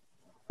better,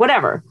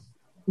 whatever.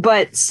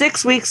 But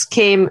 6 weeks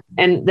came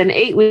and then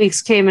 8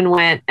 weeks came and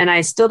went and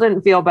I still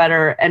didn't feel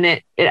better. And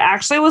it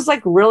actually was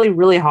like really,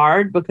 really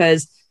hard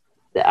because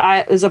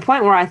it was a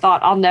point where I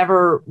thought I'll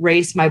never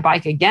race my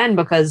bike again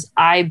because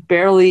I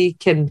barely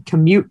can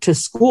commute to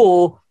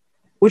school,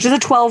 which is a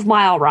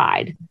 12-mile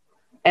ride.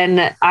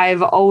 And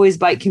I've always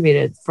bike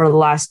commuted for the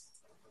last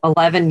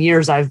 11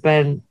 years I've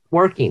been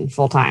working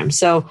full time.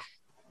 So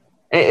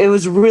it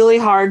was really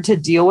hard to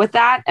deal with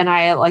that. And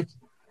I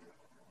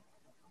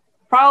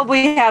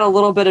probably had a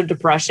little bit of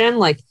depression.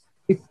 Like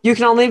you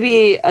can only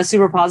be a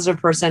super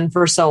positive person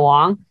for so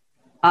long.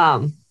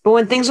 But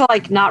when things are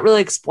like not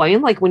really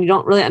explained, like when you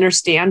don't really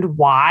understand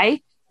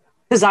why,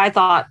 because I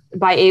thought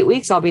by 8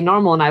 weeks I'll be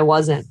normal and I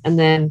wasn't. And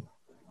then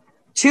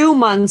 2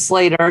 months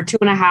later,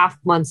 2.5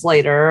 months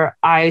later,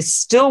 I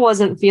still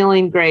wasn't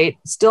feeling great,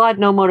 still had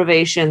no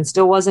motivation,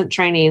 still wasn't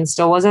training,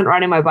 still wasn't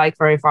riding my bike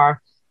very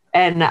far.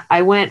 and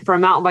I went for a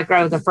mountain bike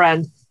ride with a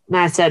friend, and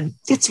I said,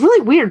 it's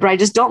really weird, but I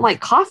just don't like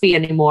coffee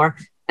anymore.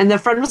 And the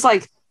friend was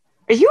like,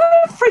 are you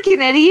a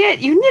freaking idiot?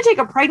 You need to take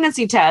a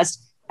pregnancy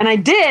test. And I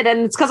did,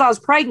 and it's because I was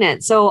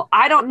pregnant. So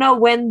I don't know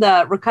when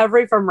the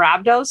recovery from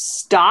rhabdo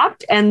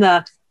stopped and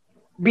the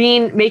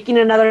making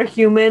another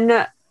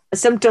human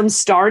symptoms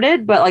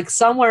started, but like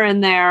somewhere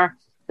in there,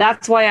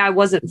 that's why I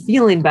wasn't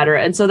feeling better.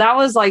 And so that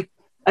was like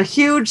a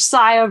huge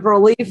sigh of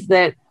relief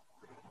that,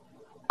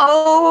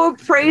 oh,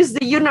 praise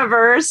the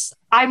universe,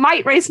 I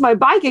might race my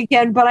bike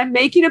again, but I'm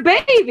making a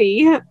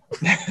baby.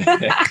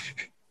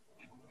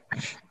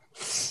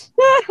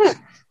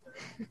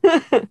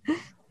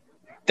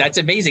 That's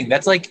amazing.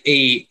 That's like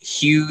a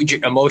huge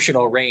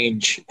emotional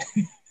range.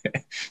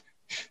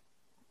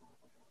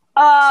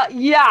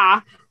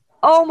 Yeah.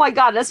 Oh my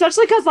God.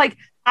 Especially because like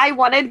I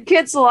wanted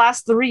kids the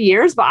last 3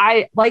 years, but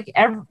I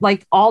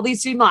like all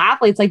these female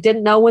athletes, like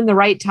didn't know when the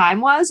right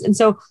time was. And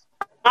so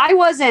I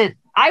wasn't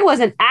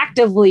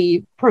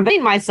actively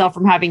preventing myself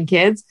from having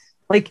kids.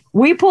 Like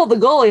we pulled the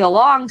goalie a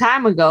long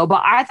time ago,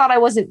 but I thought I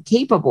wasn't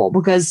capable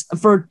because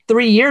for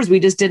 3 years we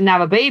just didn't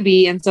have a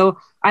baby. And so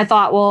I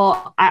thought,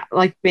 well, I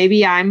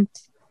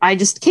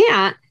just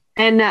can't.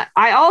 And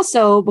I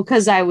also,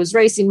 because I was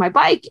racing my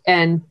bike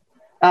and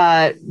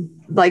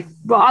like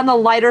on the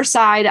lighter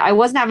side, I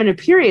wasn't having a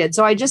period.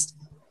 So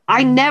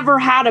I never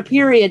had a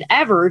period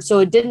ever. So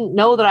it didn't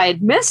know that I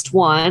had missed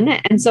one.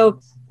 And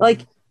so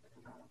like,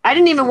 I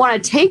didn't even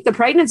want to take the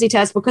pregnancy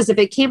test because if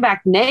it came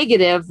back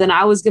negative, then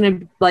I was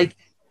going to like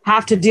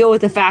have to deal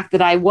with the fact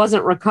that I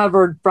wasn't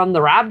recovered from the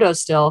rhabdo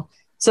still.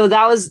 So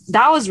that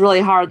was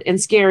really hard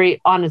and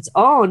scary on its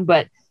own,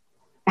 but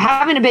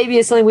having a baby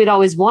is something we'd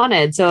always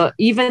wanted. So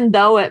even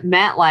though it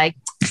meant like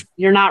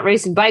you're not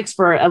racing bikes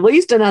for at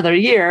least another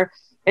year,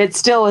 it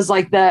still was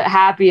like the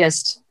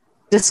happiest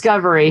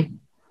discovery.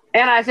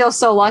 And I feel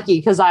so lucky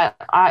because I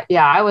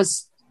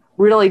was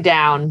really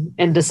down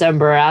in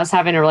December. I was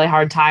having a really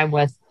hard time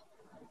with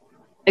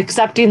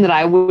accepting that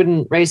I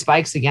wouldn't race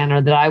bikes again,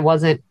 or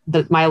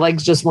that my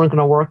legs just weren't going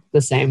to work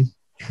the same.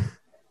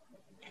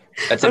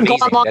 That's amazing.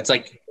 That's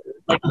like,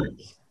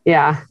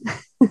 yeah.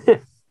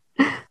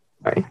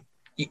 Sorry.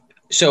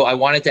 So I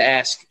wanted to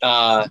ask,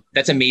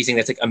 that's amazing.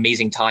 That's like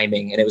amazing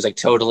timing. And it was like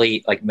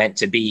totally like meant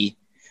to be.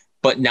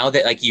 But now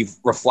that like you've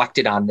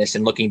reflected on this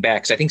and looking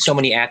back, because I think so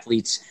many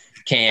athletes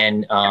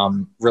can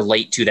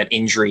relate to that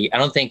injury. I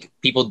don't think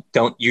people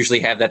don't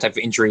usually have that type of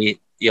injury,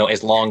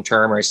 as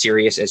long-term or as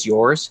serious as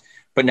yours.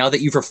 But now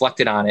that you've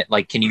reflected on it,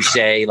 like, can you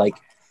say like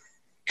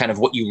kind of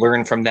what you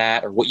learned from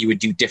that or what you would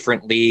do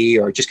differently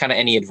or just kind of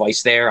any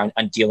advice there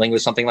on dealing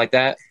with something like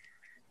that?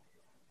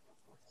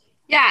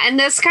 Yeah. And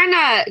this kind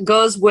of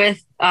goes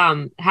with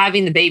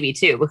having the baby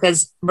too,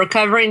 because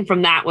recovering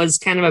from that was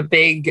kind of a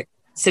big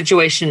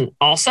situation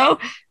also.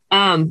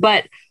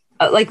 But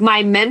like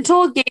my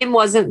mental game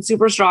wasn't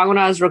super strong when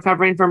I was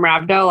recovering from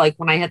rhabdo, like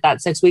when I hit that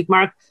 6-week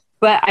mark.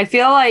 But I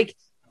feel like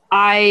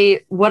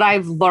what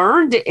I've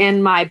learned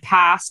in my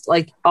past,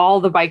 like all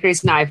the bike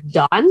racing I've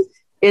done,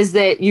 is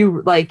that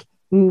you like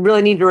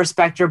really need to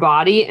respect your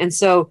body. And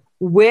so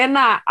when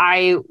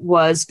I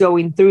was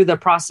going through the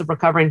process of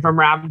recovering from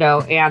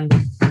rhabdo and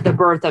the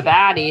birth of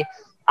Addie,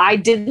 I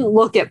didn't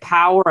look at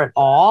power at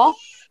all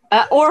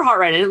or heart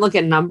rate. I didn't look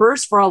at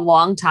numbers for a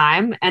long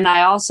time. And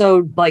I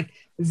also like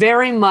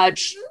very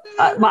much,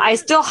 I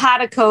still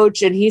had a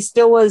coach and he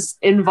still was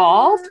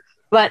involved,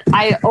 but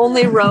I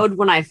only rode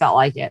when I felt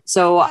like it.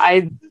 So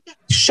I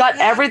shut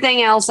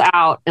everything else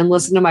out and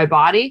listened to my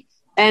body.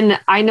 And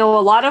I know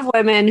a lot of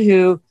women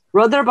who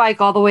rode their bike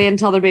all the way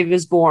until their baby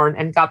was born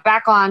and got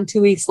back on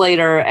 2 weeks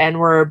later and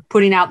were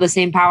putting out the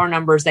same power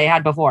numbers they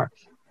had before.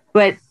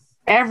 But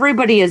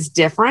everybody is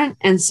different.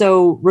 And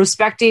so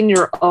respecting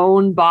your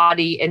own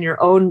body and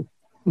your own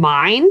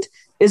mind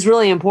is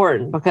really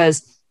important,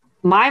 because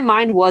my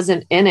mind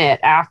wasn't in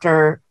it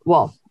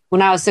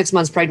when I was 6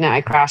 months pregnant,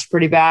 I crashed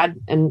pretty bad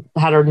and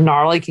had a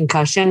gnarly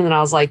concussion. And then I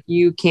was like,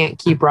 you can't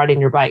keep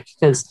riding your bike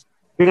because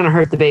you're going to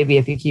hurt the baby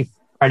if you keep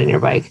riding your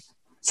bike.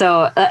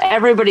 So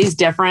everybody's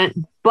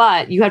different,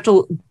 but you have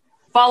to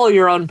follow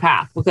your own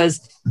path,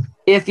 because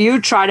if you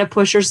try to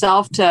push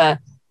yourself to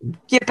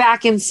get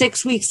back in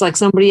 6 weeks like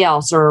somebody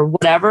else or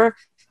whatever,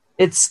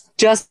 it's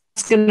just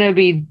going to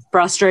be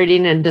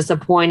frustrating and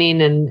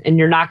disappointing, and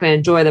you're not going to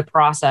enjoy the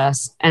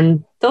process.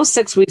 And those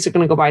 6 weeks are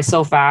going to go by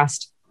so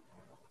fast.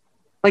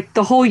 Like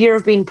the whole year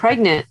of being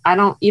pregnant, I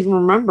don't even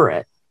remember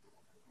it.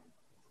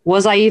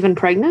 Was I even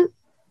pregnant?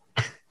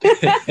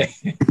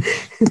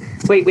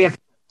 Wait, we have...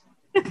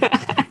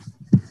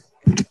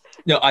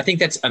 No, I think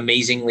that's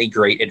amazingly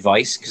great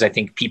advice, because I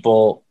think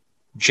people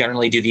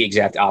generally do the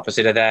exact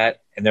opposite of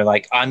that. And they're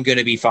like, I'm going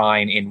to be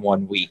fine in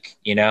 1 week,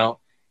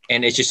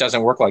 and it just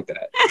doesn't work like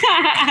that.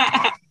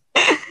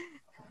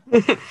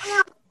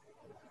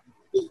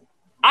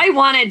 I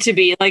wanted to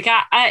be like,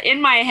 I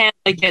in my head,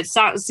 like it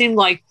seemed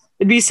like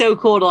it'd be so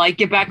cool to like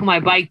get back on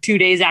my bike 2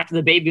 days after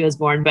the baby was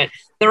born. But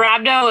the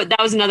rhabdo, that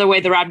was another way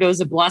the rhabdo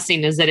was a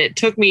blessing, is that it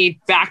took me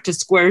back to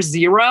square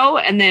zero.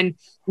 And then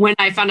when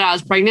I found out I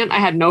was pregnant, I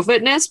had no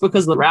fitness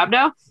because of the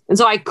rhabdo. And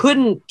so I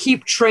couldn't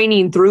keep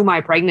training through my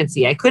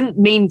pregnancy. I couldn't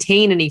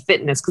maintain any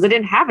fitness because I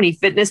didn't have any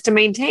fitness to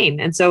maintain.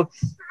 And so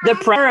the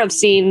pressure of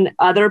seeing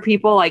other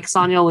people like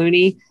Sonia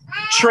Looney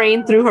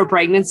train through her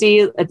pregnancy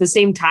at the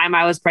same time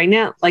I was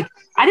pregnant, like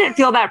I didn't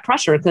feel that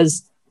pressure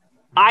because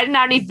I didn't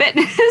have any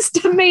fitness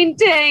to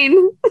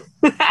maintain.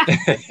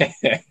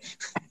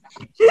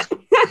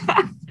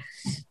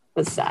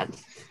 That's sad.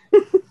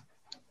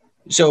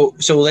 So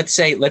let's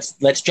say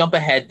let's jump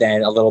ahead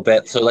then a little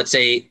bit. So let's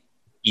say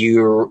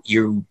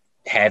you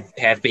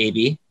have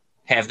baby,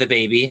 have the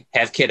baby,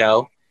 have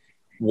kiddo.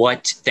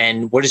 What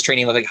does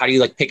training look like? How do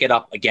you like pick it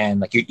up again?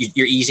 Like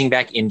you're easing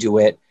back into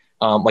it.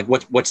 Like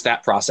what's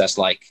that process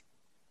like?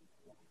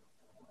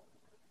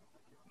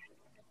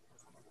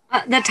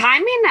 The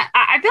timing,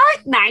 I feel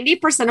like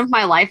 90% of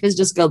my life is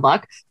just good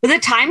luck, but the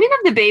timing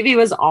of the baby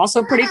was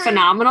also pretty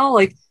phenomenal.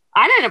 Like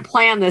I didn't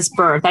plan this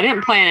birth. I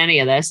didn't plan any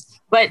of this,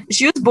 but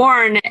she was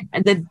born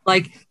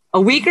a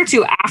week or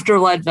two after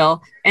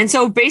Leadville. And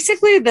so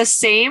basically the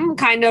same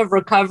kind of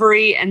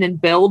recovery and then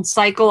build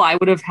cycle I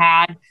would have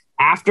had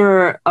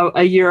after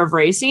a year of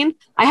racing.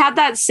 I had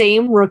that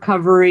same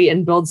recovery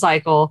and build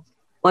cycle.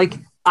 Like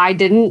I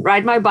didn't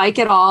ride my bike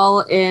at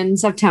all in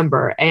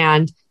September,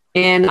 and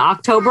in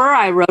October,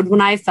 I rode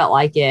when I felt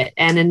like it.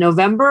 And in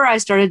November, I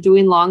started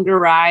doing longer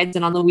rides.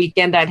 And on the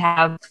weekend, I'd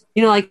have,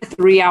 like a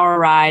 3-hour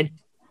ride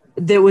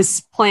that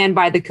was planned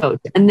by the coach.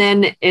 And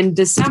then in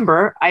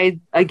December, I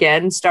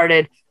again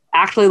started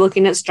actually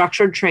looking at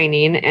structured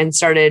training and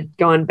started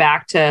going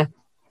back to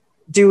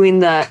doing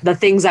the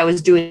things I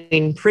was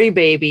doing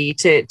pre-baby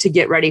to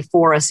get ready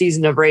for a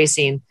season of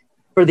racing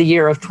for the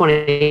year of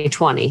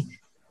 2020.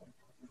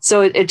 So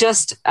it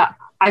just,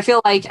 I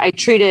feel like I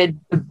treated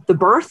the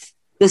birth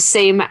the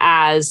same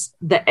as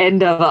the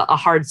end of a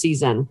hard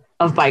season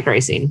of bike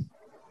racing.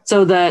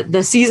 So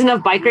the season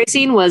of bike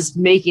racing was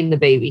making the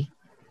baby.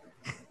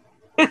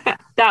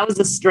 That was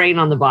a strain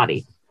on the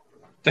body.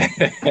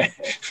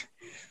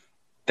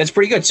 That's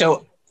pretty good.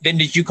 So then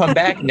did you come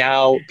back?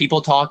 Now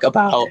people talk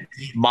about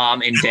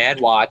mom and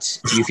dad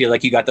watts. Do you feel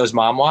like you got those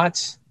mom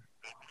watts?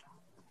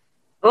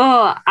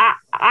 Oh,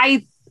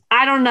 I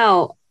don't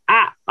know.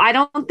 I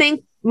don't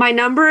think my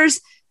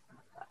numbers.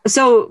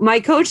 So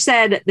my coach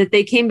said that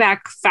they came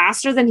back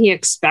faster than he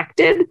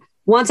expected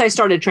once I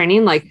started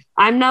training. Like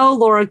I'm no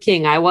Laura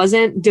King. I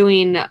wasn't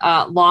doing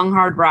long,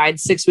 hard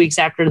rides 6 weeks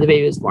after the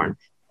baby was born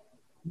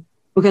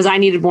because I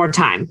needed more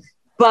time.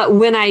 But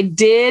when I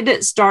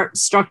did start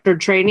structured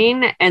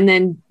training and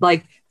then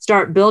like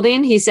start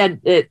building, he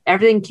said that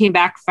everything came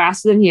back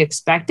faster than he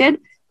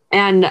expected.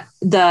 And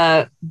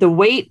the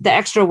weight, the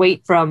extra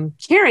weight from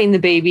carrying the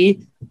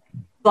baby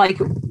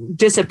like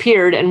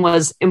disappeared and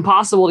was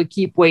impossible to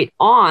keep weight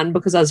on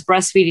because I was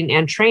breastfeeding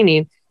and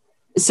training.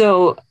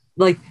 So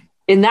like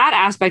in that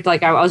aspect,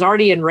 like I was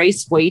already in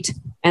race weight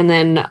and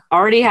then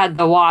already had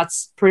the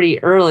watts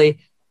pretty early,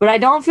 but I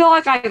don't feel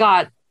like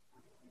I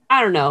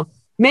don't know,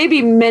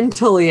 maybe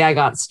mentally I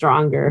got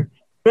stronger,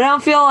 but I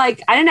don't feel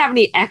like I didn't have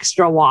any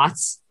extra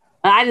watts.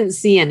 I didn't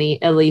see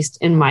any, at least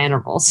in my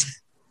intervals.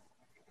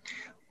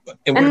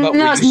 And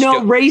there was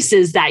no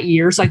races that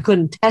year, so I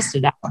couldn't test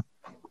it out.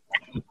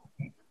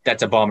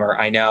 That's a bummer.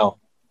 I know.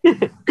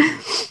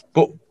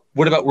 But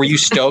what about, were you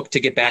stoked to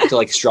get back to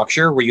like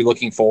structure? Were you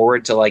looking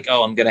forward to like,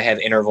 oh, I'm going to have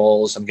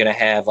intervals. I'm going to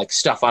have like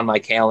stuff on my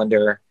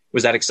calendar.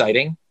 Was that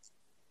exciting?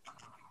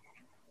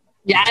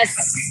 Yes.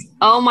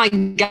 Oh my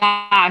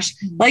gosh.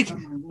 Like,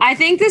 I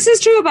think this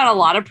is true about a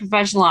lot of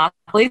professional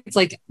athletes.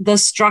 Like the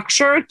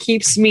structure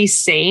keeps me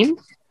sane.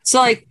 So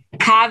like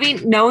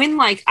knowing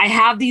like I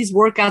have these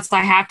workouts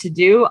I have to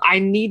do, I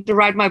need to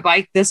ride my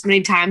bike this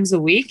many times a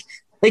week.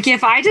 Like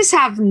if I just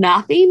have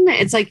nothing,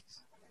 it's like,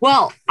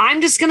 well, I'm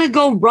just going to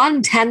go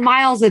run 10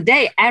 miles a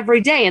day every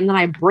day. And then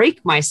I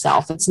break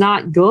myself. It's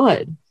not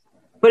good.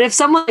 But if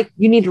someone like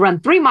you need to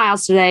run 3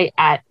 miles today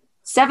at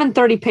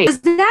 7:30 pace,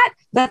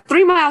 that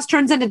 3 miles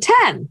turns into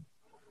 10.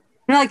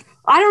 You're like,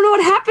 I don't know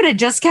what happened. It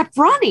just kept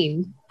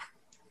running.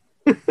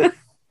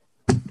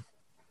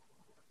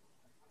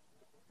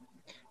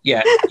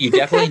 Yeah, you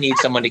definitely need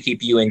someone to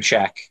keep you in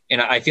check. And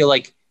I feel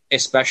like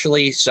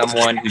especially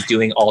someone who's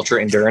doing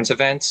ultra endurance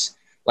events,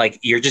 like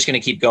you're just going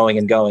to keep going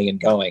and going and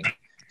going.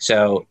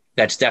 So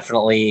that's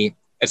definitely,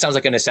 it sounds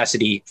like a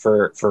necessity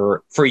for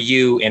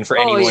you and for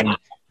anyone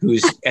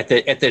who's at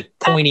the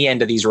pointy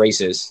end of these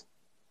races.